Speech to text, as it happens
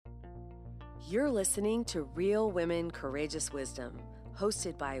You're listening to Real Women Courageous Wisdom,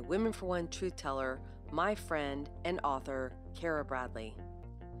 hosted by Women for One truth teller, my friend and author, Kara Bradley.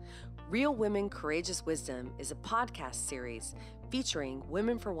 Real Women Courageous Wisdom is a podcast series featuring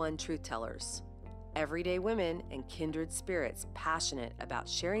Women for One truth tellers, everyday women and kindred spirits passionate about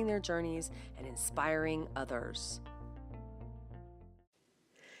sharing their journeys and inspiring others.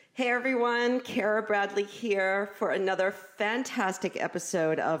 Hey everyone, Kara Bradley here for another fantastic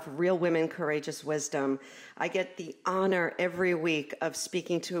episode of Real Women Courageous Wisdom. I get the honor every week of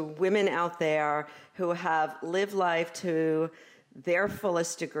speaking to women out there who have lived life to their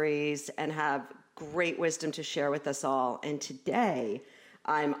fullest degrees and have great wisdom to share with us all. And today,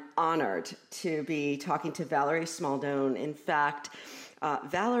 I'm honored to be talking to Valerie Smaldone. In fact,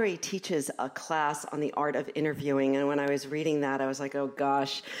 Valerie teaches a class on the art of interviewing, and when I was reading that, I was like, oh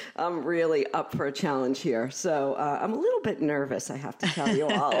gosh, I'm really up for a challenge here. So I'm a little bit nervous, I have to tell you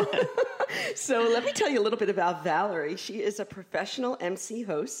all. So let me tell you a little bit about Valerie. She is a professional MC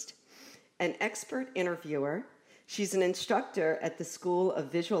host, an expert interviewer. She's an instructor at the School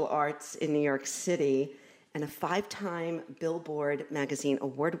of Visual Arts in New York City, and a 5-time Billboard magazine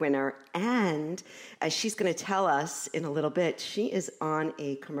award winner. And as she's going to tell us in a little bit, she is on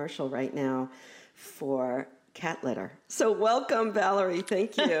a commercial right now for cat litter. So welcome, Valerie.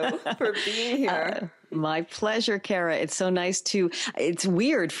 Thank you for being here. My pleasure, Kara. It's so nice it's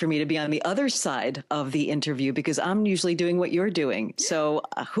weird for me to be on the other side of the interview because I'm usually doing what you're doing. So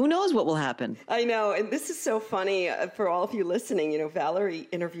who knows what will happen? I know. And this is so funny for all of you listening. You know, Valerie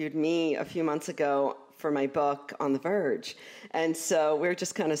interviewed me a few months ago for my book On the Verge. And so we're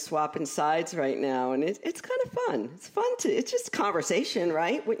just kind of swapping sides right now. And it's kind of fun. It's just conversation,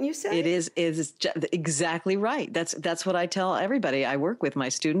 right? Wouldn't you say? It is exactly right. That's what I tell everybody I work with, my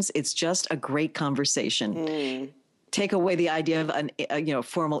students. It's just a great conversation. Take away the idea of a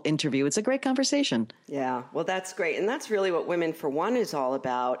formal interview. It's a great conversation. Yeah, well, that's great. And that's really what Women for One is all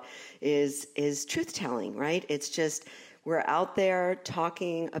about, is truth-telling, right? It's just we're out there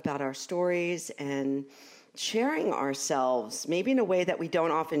talking about our stories and sharing ourselves, maybe in a way that we don't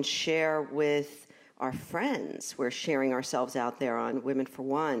often share with our friends. We're sharing ourselves out there on Women for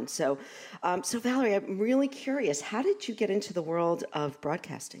One. So Valerie, I'm really curious. How did you get into the world of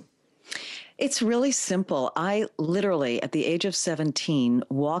broadcasting? It's really simple. I literally, at the age of 17,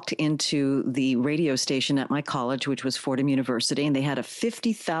 walked into the radio station at my college, which was Fordham University, and they had a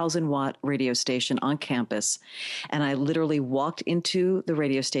 50,000-watt radio station on campus. And I literally walked into the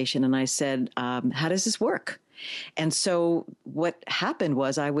radio station and I said, how does this work? And so what happened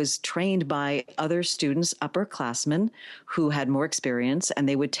was I was trained by other students, upperclassmen, who had more experience, and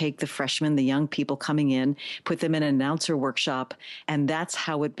they would take the freshmen, the young people coming in, put them in an announcer workshop, and that's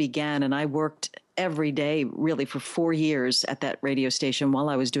how it began. And I worked every day, really, for 4 years at that radio station while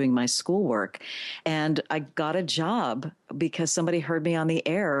I was doing my schoolwork. And I got a job because somebody heard me on the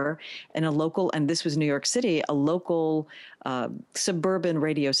air in a local, and this was New York City, a local suburban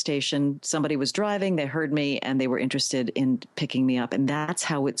radio station. Somebody was driving, they heard me, and they were interested in picking me up. And that's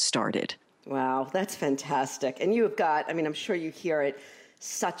how it started. Wow, that's fantastic. And you have got, I'm sure you hear it,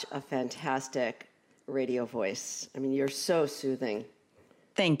 such a fantastic radio voice. You're so soothing.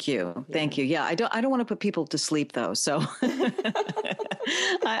 Thank you. Thank you. Yeah, I don't want to put people to sleep, though. So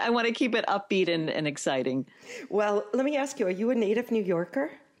I want to keep it upbeat and exciting. Well, let me ask you, are you a native New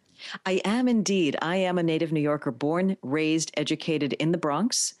Yorker? I am indeed. I am a native New Yorker, born, raised, educated in the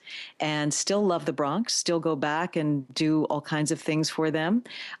Bronx, and still love the Bronx, still go back and do all kinds of things for them.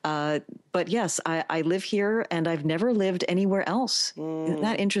 But yes, I live here and I've never lived anywhere else. Isn't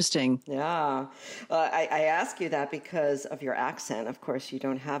that interesting? Yeah. I ask you that because of your accent. Of course, you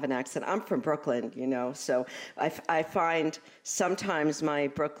don't have an accent. I'm from Brooklyn, so I find sometimes my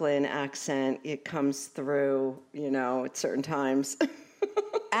Brooklyn accent, it comes through, at certain times.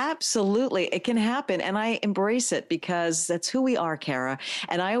 Absolutely. It can happen. And I embrace it because that's who we are, Kara.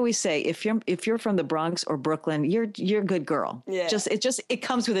 And I always say, if you're from the Bronx or Brooklyn, you're a good girl. Yeah. It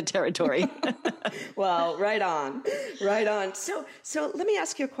comes with the territory. Well, right on. Right on. So let me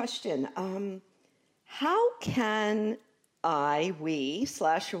ask you a question. How can we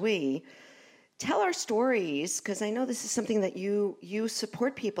tell our stories? Because I know this is something that you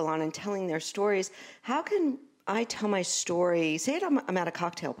support people on in telling their stories. How can I tell my story? Say I'm at a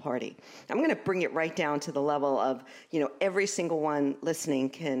cocktail party. I'm going to bring it right down to the level of, every single one listening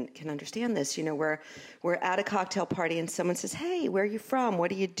can understand this. We're at a cocktail party and someone says, hey, where are you from?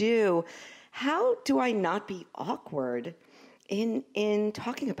 What do you do? How do I not be awkward in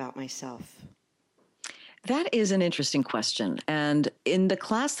talking about myself? That is an interesting question. And in the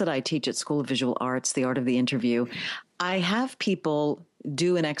class that I teach at School of Visual Arts, The Art of the Interview, I have people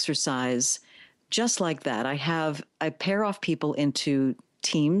do an exercise just like that. I pair off people into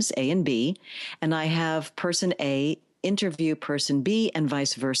teams A and B, and I have person A interview person B and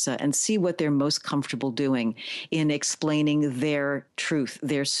vice versa, and see what they're most comfortable doing in explaining their truth,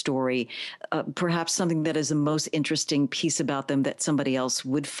 their story, perhaps something that is the most interesting piece about them that somebody else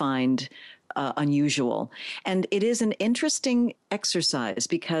would find unusual. And it is an interesting exercise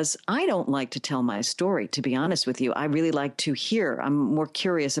because I don't like to tell my story, to be honest with you. I really like to hear. I'm more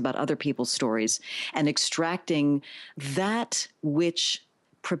curious about other people's stories and extracting that which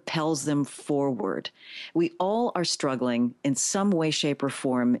propels them forward. We all are struggling in some way, shape, or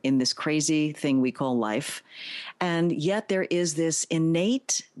form in this crazy thing we call life. And yet there is this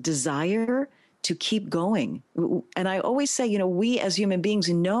innate desire to keep going. And I always say, we as human beings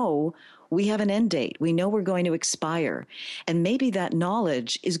know we have an end date. We know we're going to expire. And maybe that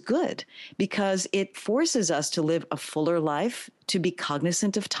knowledge is good because it forces us to live a fuller life, to be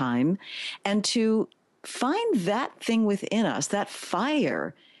cognizant of time, and to find that thing within us, that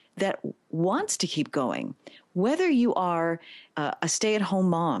fire that wants to keep going. Whether you are a stay-at-home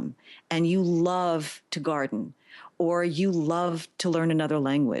mom and you love to garden, or you love to learn another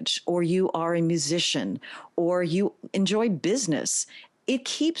language, or you are a musician, or you enjoy business, it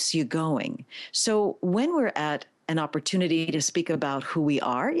keeps you going. So when we're at an opportunity to speak about who we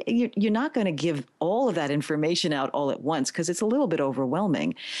are, you're not going to give all of that information out all at once because it's a little bit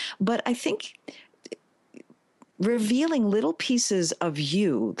overwhelming. But I think revealing little pieces of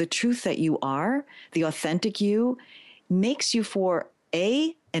you, the truth that you are, the authentic you, makes you for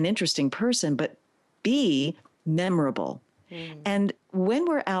A, an interesting person, but B, memorable. And when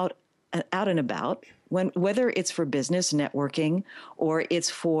we're out and about, whether it's for business networking or it's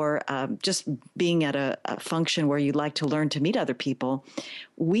for just being at a function where you'd like to learn to meet other people,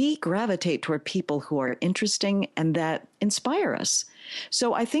 we gravitate toward people who are interesting and that inspire us.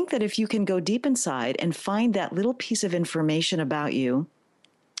 So I think that if you can go deep inside and find that little piece of information about you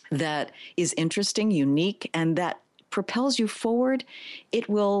that is interesting, unique, and that propels you forward, it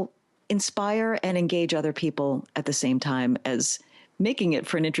will inspire and engage other people at the same time as making it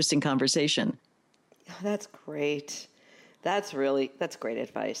for an interesting conversation. Oh, that's great. That's great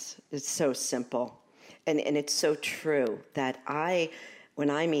advice. It's so simple. And it's so true that when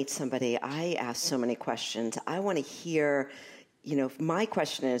I meet somebody, I ask so many questions. I want to hear, my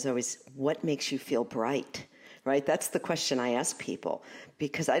question is always, what makes you feel bright, right? That's the question I ask people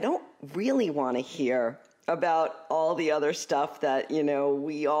because I don't really want to hear about all the other stuff that,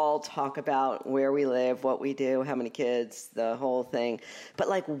 we all talk about, where we live, what we do, how many kids, the whole thing.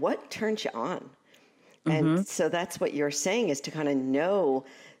 But what turns you on? And so that's what you're saying is to kind of know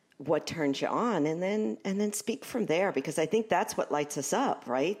what turns you on and then speak from there, because I think that's what lights us up,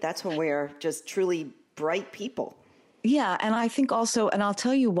 right? That's when we're just truly bright people. Yeah. And I think also, and I'll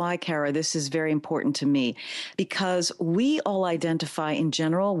tell you why, Kara, this is very important to me, because we all identify in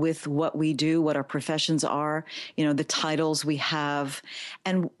general with what we do, what our professions are, the titles we have.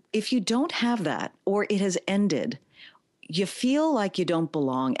 And if you don't have that or it has ended, you feel like you don't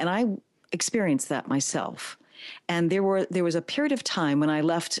belong. And I experienced that myself. And there was a period of time when I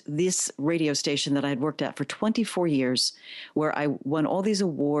left this radio station that I'd worked at for 24 years, where I won all these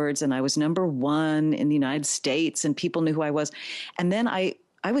awards and I was #1 in the United States and people knew who I was. And then I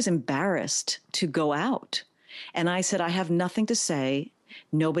was embarrassed to go out. And I said, I have nothing to say.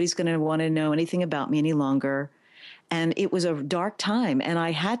 Nobody's going to want to know anything about me any longer. And it was a dark time. And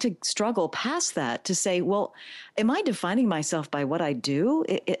I had to struggle past that to say, well, am I defining myself by what I do?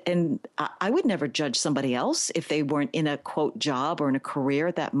 And I would never judge somebody else if they weren't in a, quote, job or in a career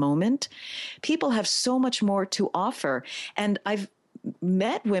at that moment. People have so much more to offer. And I've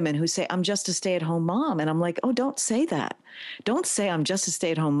met women who say, I'm just a stay-at-home mom. And I'm like, oh, don't say that. Don't say I'm just a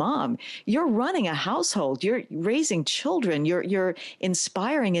stay-at-home mom. You're running a household. You're raising children. You're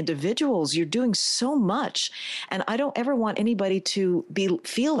inspiring individuals. You're doing so much. And I don't ever want anybody to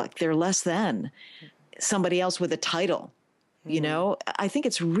feel like they're less than somebody else with a title. I think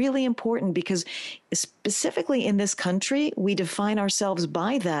it's really important because specifically in this country, we define ourselves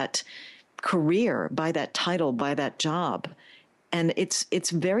by that career, by that title, by that job. And it's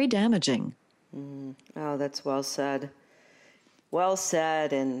very damaging. Oh, that's well said. Well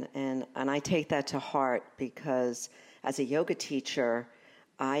said. And I take that to heart because as a yoga teacher,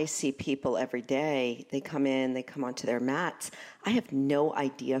 I see people every day. They come onto their mats. I have no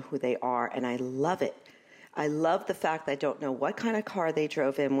idea who they are, and I love it. I love the fact that I don't know what kind of car they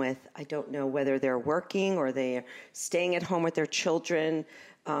drove in with. I don't know whether they're working or they're staying at home with their children,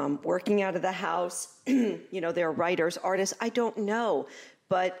 working out of the house. They're writers, artists. I don't know.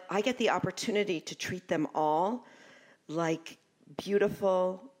 But I get the opportunity to treat them all like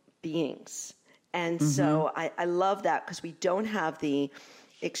beautiful beings. And so I love that because we don't have the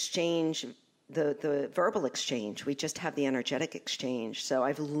exchange, the verbal exchange. We just have the energetic exchange. So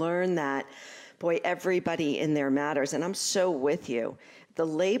I've learned that, boy, everybody in there matters. And I'm so with you. The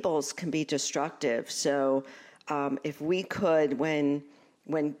labels can be destructive. So if we could, when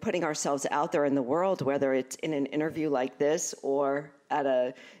putting ourselves out there in the world, whether it's in an interview like this or at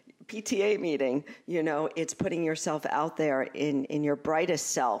a PTA meeting, it's putting yourself out there in your brightest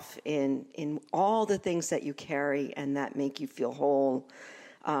self, in all the things that you carry and that make you feel whole.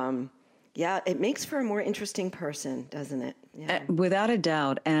 It makes for a more interesting person, doesn't it? Yeah. Without a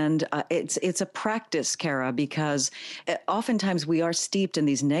doubt. And it's a practice, Kara, because oftentimes we are steeped in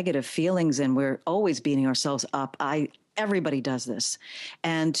these negative feelings and we're always beating ourselves up. Everybody does this.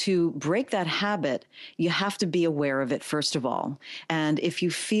 And to break that habit, you have to be aware of it, first of all. And if you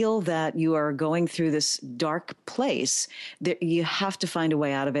feel that you are going through this dark place, you have to find a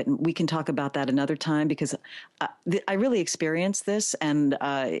way out of it. And we can talk about that another time because I really experienced this. And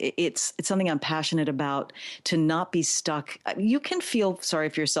it's something I'm passionate about, to not be stuck. You can feel sorry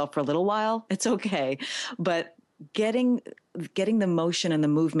for yourself for a little while. It's okay. But getting the motion and the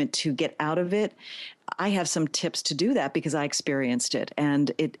movement to get out of it, I have some tips to do that because I experienced it.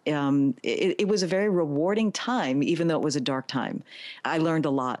 And it was a very rewarding time, even though it was a dark time. I learned a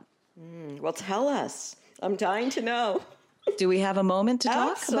lot. Well, tell us. I'm dying to know. Do we have a moment to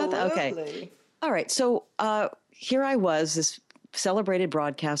talk Absolutely. about that? Okay. All right. So here I was, this celebrated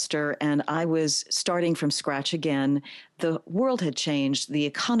broadcaster, and I was starting from scratch again. The world had changed. The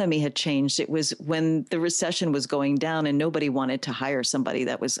economy had changed. It was when the recession was going down and nobody wanted to hire somebody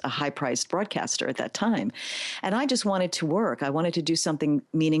that was a high-priced broadcaster at that time. And I just wanted to work. I wanted to do something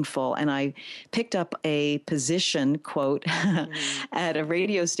meaningful. And I picked up a position, quote, at a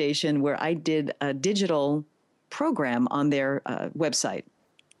radio station where I did a digital program on their website.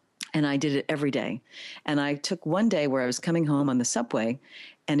 And I did it every day. And I took one day where I was coming home on the subway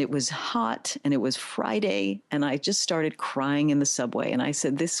and it was hot and it was Friday. And I just started crying in the subway. And I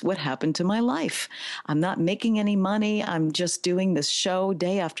said, what happened to my life? I'm not making any money. I'm just doing this show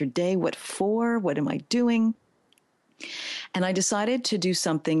day after day. What for? What am I doing? And I decided to do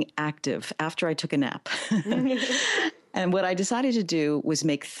something active after I took a nap. And what I decided to do was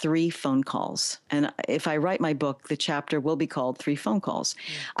make 3 phone calls. And if I write my book, the chapter will be called 3 Phone Calls.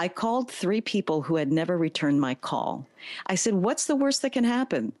 I called 3 people who had never returned my call. I said, what's the worst that can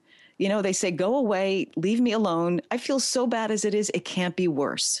happen? They say, go away, leave me alone. I feel so bad as it is. It can't be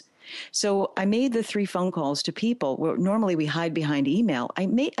worse. So I made the 3 phone calls to people where normally we hide behind email. I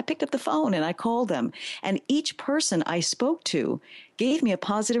picked up the phone and I called them. And each person I spoke to gave me a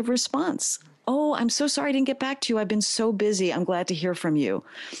positive response. Oh, I'm so sorry I didn't get back to you. I've been so busy. I'm glad to hear from you.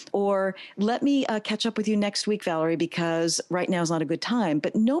 Or let me catch up with you next week, Valerie, because right now is not a good time.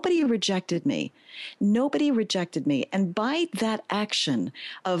 But nobody rejected me. Nobody rejected me. And by that action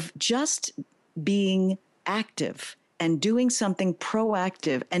of just being active and doing something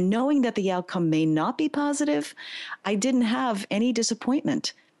proactive and knowing that the outcome may not be positive, I didn't have any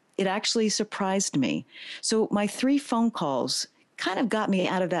disappointment. It actually surprised me. So my 3 phone calls kind of got me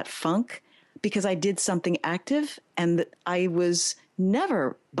out of that funk, because I did something active and I was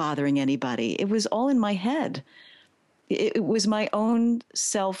never bothering anybody. It was all in my head. It was my own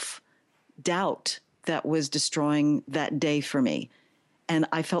self-doubt that was destroying that day for me. And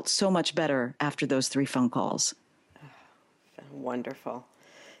I felt so much better after those 3 phone calls. Wonderful.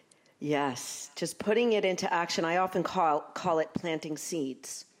 Yes. Just putting it into action. I often call it planting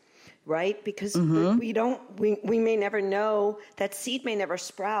seeds. Right? Because we may never know, that seed may never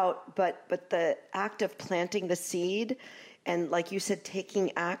sprout, but the act of planting the seed and, like you said,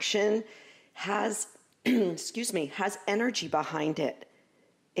 taking action has, has energy behind it.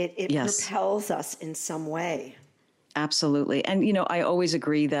 It yes. propels us in some way. Absolutely. And, I always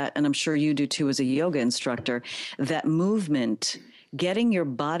agree that, and I'm sure you do too as a yoga instructor, that movement, getting your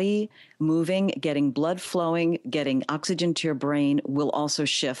body moving, getting blood flowing, getting oxygen to your brain will also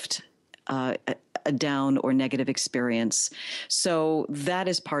shift a down or negative experience. So that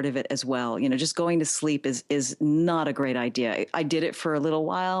is part of it as well. Just going to sleep is not a great idea. I did it for a little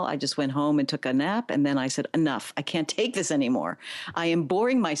while. I just went home and took a nap. And then I said, enough, I can't take this anymore. I am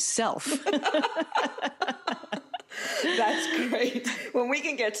boring myself. That's great. When we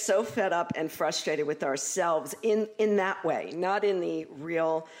can get so fed up and frustrated with ourselves in that way, not in the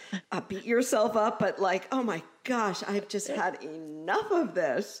real beat yourself up, but like, oh my gosh, I've just had enough of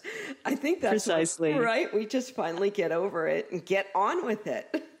this. I think that's precisely right. We just finally get over it and get on with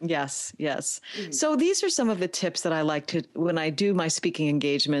it. Yes, yes. So these are some of the tips that I like to, when I do my speaking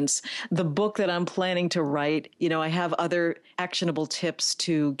engagements. The book that I'm planning to write, I have other actionable tips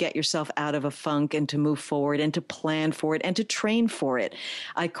to get yourself out of a funk and to move forward and to plan for it and to train for it.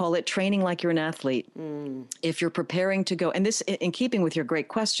 I call it training like you're an athlete. If you're preparing to go, and this in keeping with your great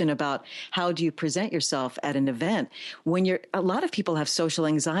question about how do you present yourself at an event, a lot of people have social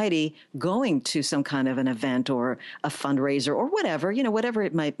anxiety going to some kind of an event or a fundraiser or whatever, whatever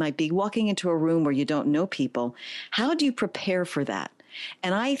it might be, walking into a room where you don't know people. How do you prepare for that?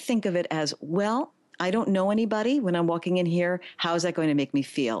 And I think of it as, well, I don't know anybody when I'm walking in here. How is that going to make me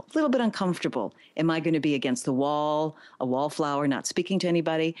feel? A little bit uncomfortable. Am I going to be against the wall, a wallflower, not speaking to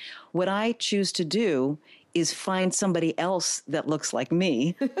anybody? What I choose to do is find somebody else that looks like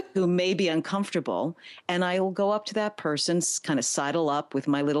me who may be uncomfortable. And I will go up to that person, kind of sidle up with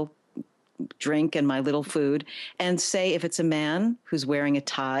my little drink and my little food and say, if it's a man who's wearing a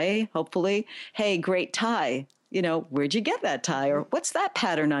tie, hopefully, hey, great tie. Where'd you get that tie? Or what's that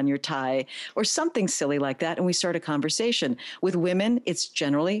pattern on your tie? Or something silly like that. And we start a conversation. With women, it's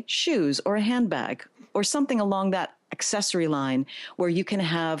generally shoes or a handbag or something along that accessory line where you can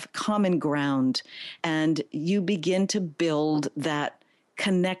have common ground and you begin to build that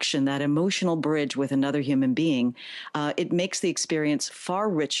connection, that emotional bridge with another human being. It makes the experience far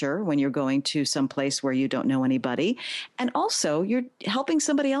richer when you're going to some place where you don't know anybody. And also you're helping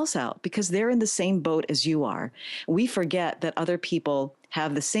somebody else out because they're in the same boat as you are. We forget that other people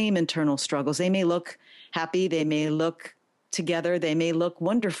have the same internal struggles. They may look happy. They may look together. They may look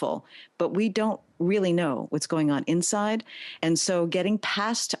wonderful, but we don't really know what's going on inside. And so getting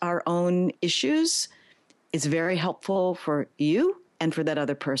past our own issues is very helpful for you and for that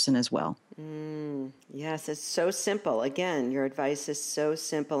other person as well. Yes, it's so simple. Again, your advice is so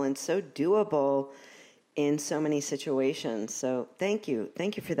simple and so doable in so many situations. So thank you.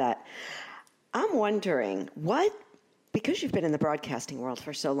 Thank you for that. I'm wondering, because you've been in the broadcasting world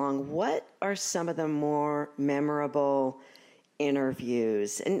for so long, what are some of the more memorable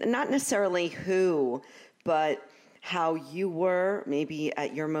interviews? And not necessarily who, but how you were maybe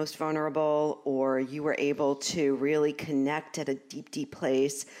at your most vulnerable, or you were able to really connect at a deep, deep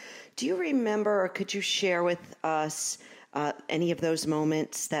place. Do you remember, or could you share with us any of those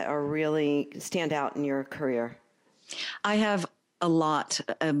moments that are really stand out in your career? I have a lot.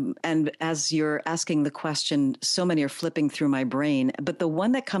 And as you're asking the question, so many are flipping through my brain. But the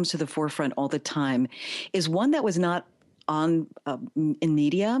one that comes to the forefront all the time is one that was not on in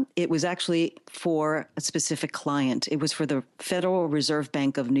media. It was actually for a specific client. It was for the Federal Reserve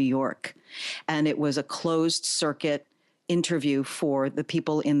Bank of New York. And it was a closed circuit interview for the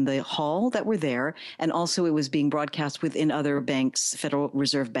people in the hall that were there. And also it was being broadcast within other banks, Federal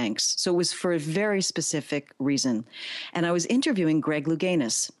Reserve banks. So it was for a very specific reason. And I was interviewing Greg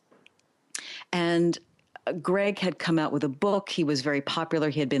Louganis. And Greg had come out with a book. He was very popular.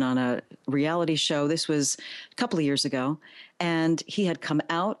 He had been on a reality show. This was a couple of years ago. And he had come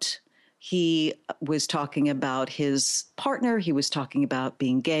out. He was talking about his partner. He was talking about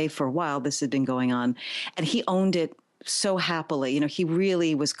being gay for a while. This had been going on. And he owned it so happily. He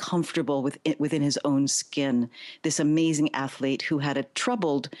really was comfortable within his own skin, this amazing athlete who had a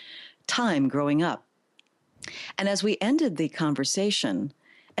troubled time growing up. And as we ended the conversation,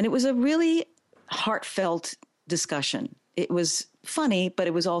 and it was a really heartfelt discussion. It was funny, but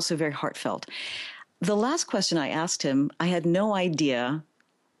it was also very heartfelt. The last question I asked him, I had no idea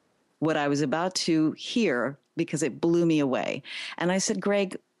what I was about to hear because it blew me away. And I said,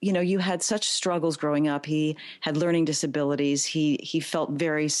 Greg, you had such struggles growing up. He had learning disabilities. He felt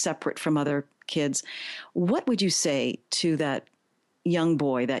very separate from other kids. What would you say to that young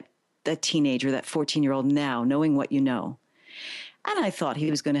boy, that teenager, that 14-year-old now, knowing what you know? And I thought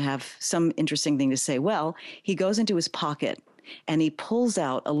he was going to have some interesting thing to say. Well, he goes into his pocket and he pulls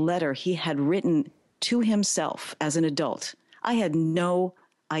out a letter he had written to himself as an adult. I had no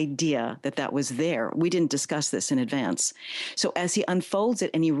idea that was there. We didn't discuss this in advance. So as he unfolds it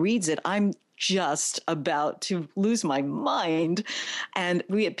and he reads it, I'm just about to lose my mind. And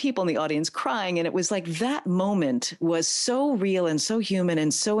we had people in the audience crying. And it was like that moment was so real and so human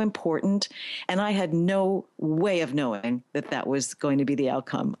and so important. And I had no way of knowing that was going to be the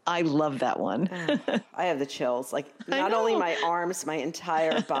outcome. I love that one. I have the chills, like not only my arms, my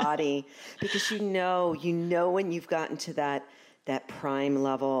entire body, because you know when you've gotten to that prime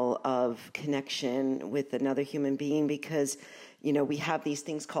level of connection with another human being, because we have these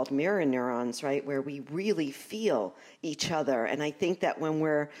things called mirror neurons, right, where we really feel each other. And I think that when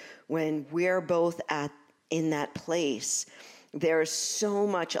we're both in that place, there's so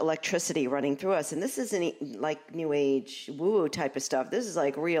much electricity running through us. And this isn't like new age woo-woo type of stuff. This is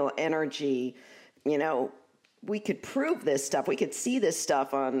like real energy. You know, we could prove this stuff. We could see this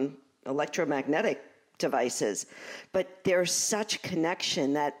stuff on electromagnetic devices. But there's such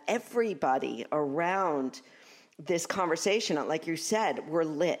connection that everybody around this conversation, like you said, we're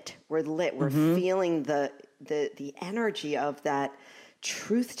lit. We're feeling the energy of that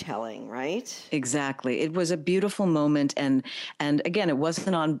truth telling, right? Exactly. It was a beautiful moment. And again, it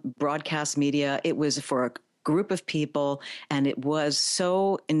wasn't on broadcast media. It was for a group of people, and it was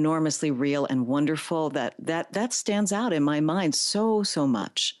so enormously real and wonderful that stands out in my mind so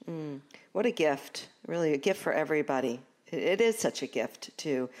much. What a gift. Really a gift for everybody. It is such a gift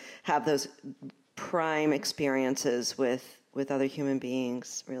to have those prime experiences with other human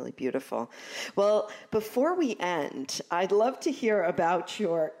beings. Really beautiful. Well, before we end, I'd love to hear about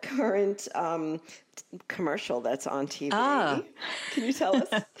your current commercial that's on TV. Can you tell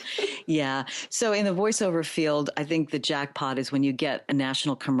us? Yeah. So in the voiceover field, I think the jackpot is when you get a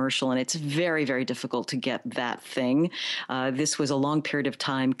national commercial, and it's very, very difficult to get that thing. This was a long period of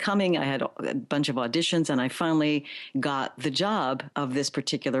time coming. I had a bunch of auditions, and I finally got the job of this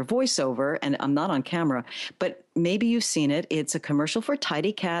particular voiceover, and I'm not on camera, but maybe you've seen it. It's a commercial for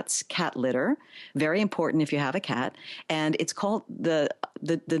Tidy Cats cat litter. Very important if you have a cat. And it's called, the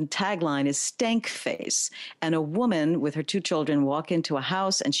tagline is Stank Face. And a woman with her 2 children walk into a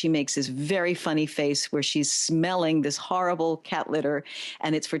house, and she makes this very funny face where she's smelling this horrible cat litter,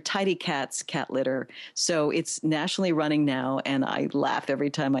 and it's for Tidy Cats cat litter. So it's nationally running now, and I laugh every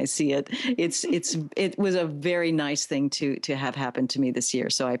time I see it. It was a very nice thing to have happen to me this year.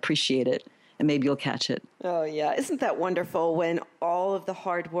 So I appreciate it. And maybe you'll catch it. Oh, yeah. Isn't that wonderful when all of the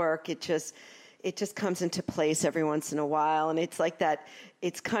hard work, it just comes into place every once in a while. And it's like that,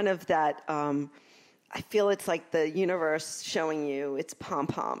 it's kind of that, I feel it's like the universe showing you its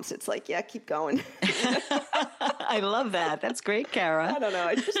pom-poms. It's like, yeah, keep going. I love that. That's great, Kara. I don't know.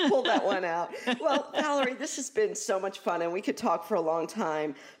 I just pulled that one out. Well, Valerie, this has been so much fun, and we could talk for a long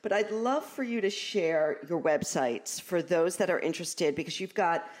time. But I'd love for you to share your websites for those that are interested, because you've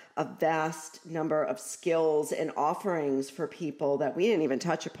got a vast number of skills and offerings for people that we didn't even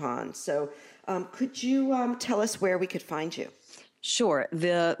touch upon. So could you tell us where we could find you? Sure.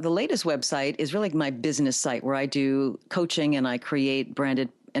 The latest website is really my business site where I do coaching and I create branded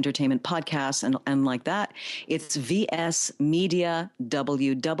entertainment podcasts and like that. It's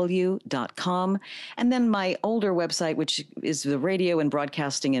vsmediaww.com. And then my older website, which is the radio and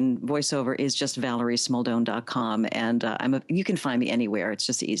broadcasting and voiceover, is just valeriesmoldone.com. And you can find me anywhere. It's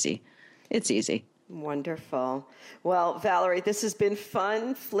just easy. It's easy. Wonderful. Well, Valerie, this has been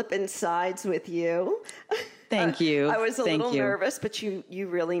fun flipping sides with you. Thank you. I was a little nervous, but you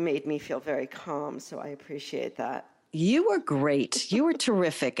really made me feel very calm, so I appreciate that. You were great. You were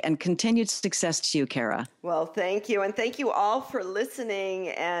terrific, and continued success to you, Kara. Well, thank you, and thank you all for listening,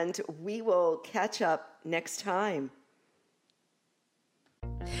 and we will catch up next time.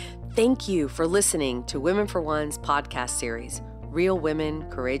 Thank you for listening to Women for One's podcast series, Real Women,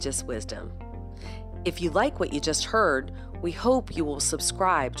 Courageous Wisdom. If you like what you just heard, we hope you will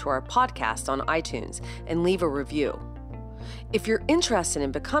subscribe to our podcast on iTunes and leave a review. If you're interested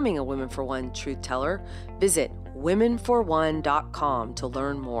in becoming a Women for One truth teller, visit womenforone.com to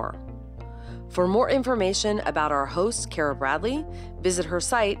learn more. For more information about our host, Kara Bradley, visit her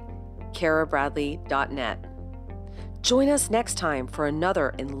site, karabradley.net. Join us next time for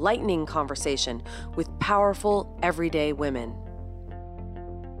another enlightening conversation with powerful, everyday women.